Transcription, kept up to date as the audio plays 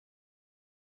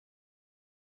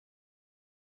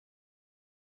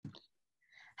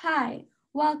Hi,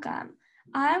 welcome.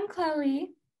 I'm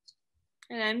Chloe,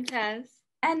 And I'm Tess.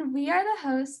 and we are the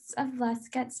hosts of Let's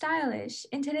Get Stylish.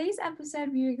 In today's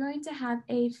episode, we are going to have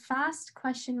a fast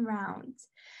question round.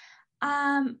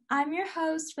 I'm your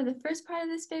host for the first part of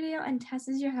this video, and Tess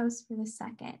is your host for the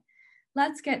second.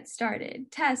 Let's get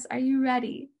started. Tess, are you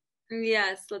ready?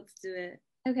 Yes, let's do it.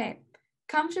 Okay.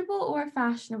 Comfortable or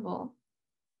fashionable?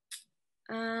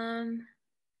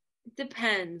 It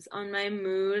depends on my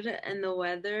mood and the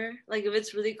weather. Like if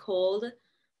it's really cold,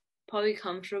 probably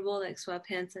comfortable, like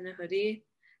sweatpants and a hoodie.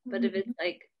 But if it's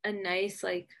like a nice,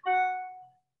 like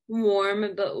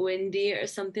warm but windy or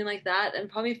something like that, then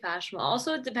probably fashionable.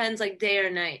 Also, it depends like day or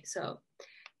night.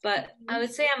 But I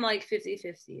would say I'm like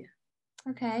 50-50.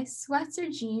 Okay. Sweats or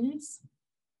jeans?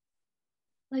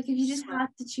 Like if you just had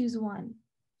to choose one.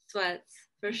 Sweats,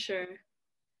 for sure.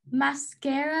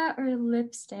 Mascara or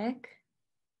lipstick?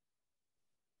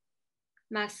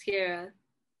 Mascara.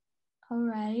 All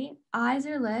right. Eyes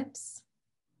or lips?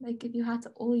 Like if you had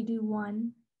to only do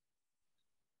one.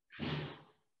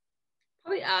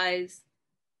 Probably eyes.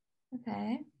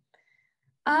 Okay.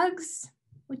 Uggs.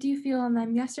 What do you feel on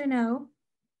them? Yes or no?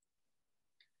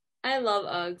 I love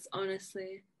Uggs,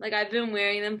 honestly. Like I've been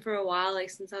wearing them for a while, like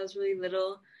since I was really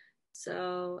little.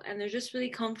 So, and they're just really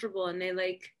comfortable and they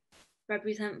like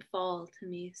represent fall to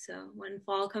me. So when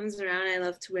fall comes around, I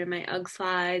love to wear my Ugg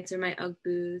slides or my Ugg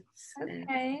boots.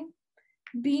 Okay.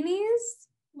 Beanies.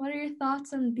 What are your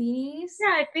thoughts on beanies?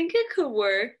 Yeah, I think it could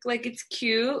work. Like it's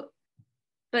cute,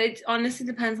 but it honestly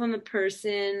depends on the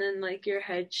person and like your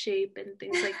head shape and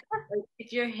things like that. Like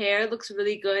if your hair looks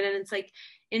really good and it's like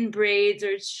in braids or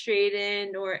it's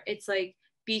straightened or it's like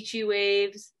beachy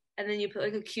waves and then you put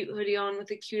like a cute hoodie on with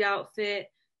a cute outfit,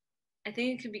 I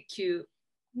think it could be cute.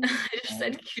 I just Okay.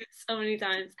 said cute so many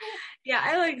times. Yeah,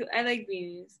 I like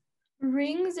beanies.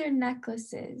 Rings or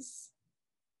necklaces?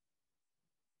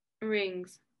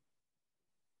 Rings.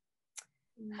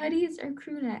 Hoodies or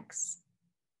crew necks?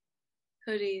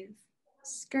 Hoodies.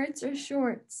 Skirts or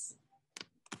shorts?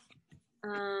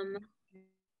 Um,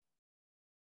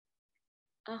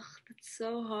 ugh, that's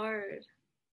so hard.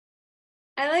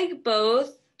 I like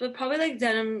both, but probably like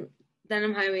denim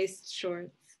high waist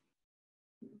shorts.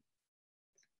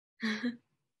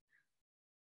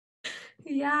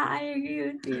 Yeah, I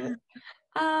agree with you.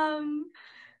 Um,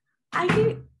 I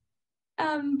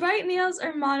can bright nails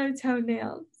or monotone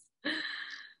nails?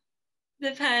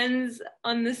 Depends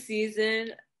on the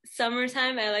season.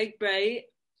 Summertime, I like bright,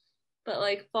 but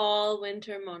like fall,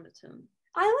 winter, monotone.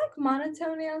 I like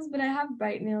monotone nails, but I have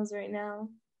bright nails right now.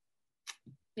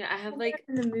 Yeah, I have What like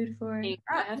I'm in the mood for. pink.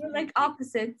 I have We're like pink.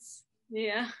 opposites.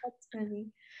 Yeah. That's funny.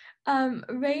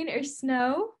 Rain or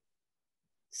snow,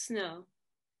 Snow.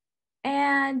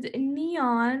 and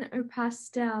neon or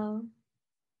pastel.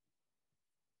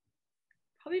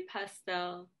 Probably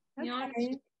pastel. Neon is Okay,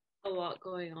 just a lot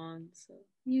going on, so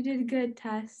you did good,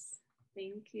 Tess.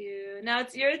 thank you. Now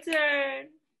it's your turn.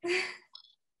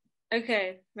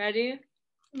 Okay, ready?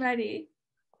 Ready.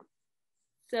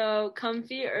 So,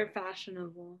 comfy or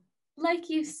fashionable? Like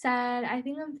you said, I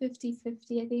think I'm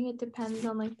 50-50. I think it depends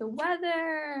on like the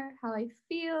weather, how I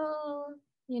feel,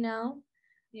 you know.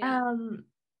 Yeah. Um,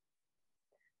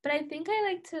 but I think I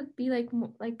like to be like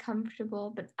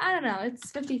comfortable, but I don't know, it's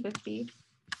 50-50.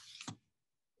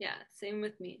 Yeah, same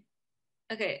with me.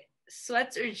 Okay,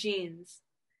 sweats or jeans?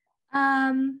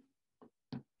 Um,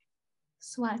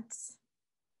 Sweats,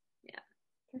 Yeah.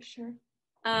 for sure.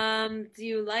 Do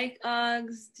you like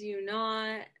Uggs? Do you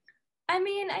not? I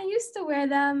mean, I used to wear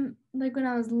them like when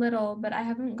I was little, but I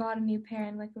haven't got a new pair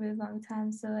in like a really long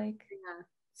time. So like, Yeah,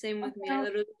 same with me. I also,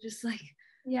 literally just like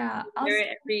yeah. wear Also,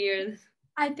 it every year.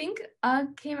 I think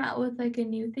UGG came out with like a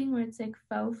new thing where it's like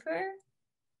faux fur.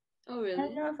 Oh, I don't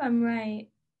really? know if I'm right.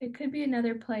 It could be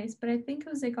another place, but I think it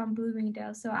was like on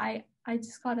Bloomingdale. So I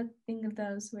just got a thing of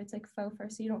those where it's like faux fur,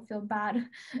 so you don't feel bad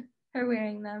for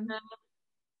wearing them. No,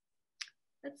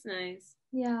 that's nice.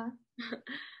 Yeah.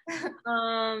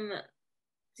 Um,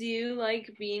 do you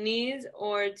like beanies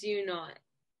or do you not?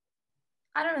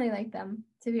 I don't really like them,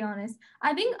 to be honest.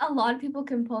 I think a lot of people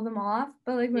can pull them off,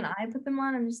 but like when Yeah. I put them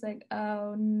on, I'm just like,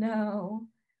 oh no,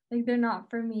 like they're not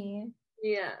for me.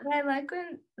 Yeah. But I like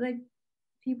when like I'm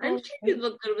people sure you'd like,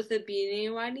 look good with a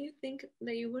beanie. Why do you think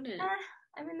that you wouldn't?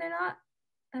 I mean, they're not.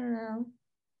 I don't know.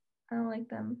 I don't like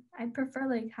them. I prefer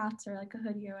like hats or like a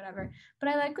hoodie or whatever. But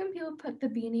I like when people put the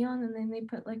beanie on and then they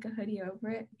put like a hoodie over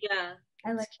it. Yeah.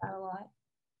 I like that a lot.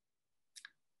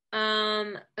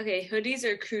 Okay, hoodies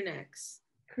or crew necks?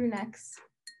 Crew necks.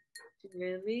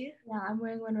 Really? Yeah, I'm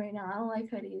wearing one right now. I don't like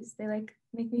hoodies. They like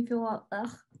make me feel all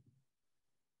ugh.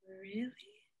 Really?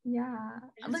 Yeah.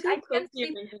 I just Like feel cozier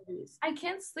in hoodies. I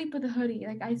can't sleep with a hoodie.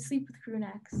 Like I sleep with crew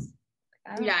necks.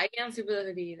 Like, I don't Yeah, I can't sleep with a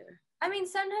hoodie either. I mean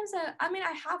sometimes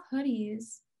I have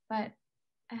hoodies, but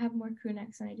I have more crew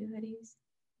necks than I do hoodies.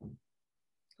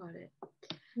 Got it.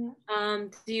 Yeah.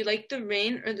 Do you like the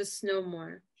rain or the snow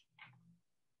more?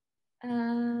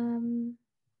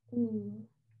 Ooh.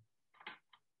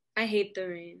 I hate the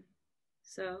rain.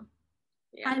 So,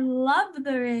 yeah. I love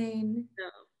the rain. No.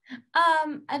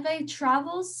 If I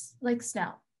travels like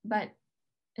snow, but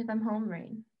if I'm home,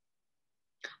 rain.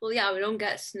 Well, yeah, we don't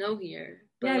get snow here,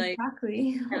 but Yeah, like,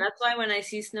 exactly. and that's why when I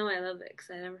see snow, I love it because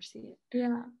I never see it.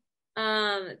 Yeah.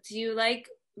 Do you like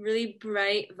really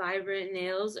bright, vibrant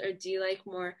nails, or do you like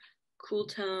more cool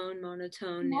tone,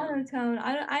 monotone nails? Monotone.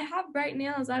 I have bright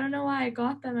nails. I don't know why I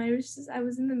got them. I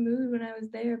was in the mood when I was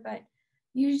there, but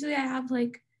usually I have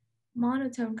like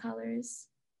monotone colors.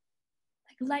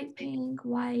 Like light pink,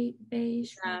 white,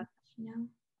 beige, Yeah, red, you know.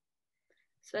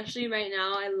 especially right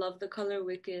now, I love the color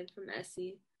Wicked from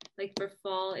Essie. Like for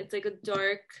fall, it's like a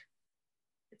dark.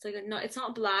 It's like a no. It's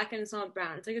not black and it's not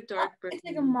brown. It's like a Oh, dark it's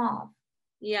like a burgundy. mauve.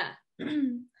 Yeah.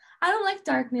 I don't like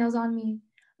dark nails on me.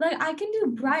 Like I can do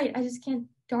bright, I just can't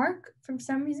dark for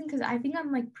some reason because I think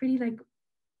I'm like pretty like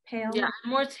pale. Yeah, I'm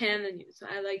more tan than you, so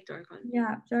I like dark on me.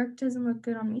 Yeah, dark doesn't look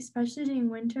good on me, especially during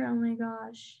winter. Oh my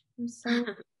gosh, I'm so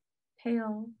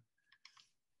pale.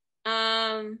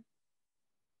 um.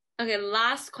 Okay,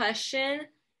 last question.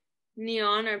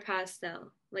 Neon or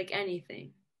pastel? Like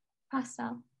anything.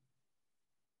 Pastel.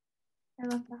 I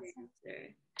love pastel.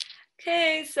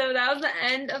 Okay, so that was the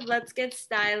end of Let's Get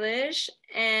Stylish.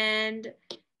 And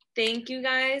thank you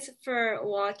guys for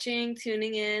watching,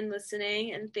 tuning in,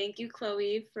 listening. And thank you,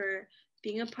 Chloe, for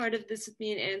being a part of this with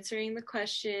me and answering the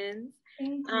questions.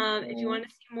 Thank If you you. want to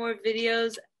see more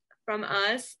videos from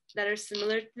us that are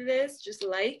similar to this, just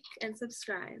like and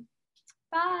subscribe.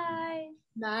 Bye.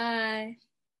 Bye.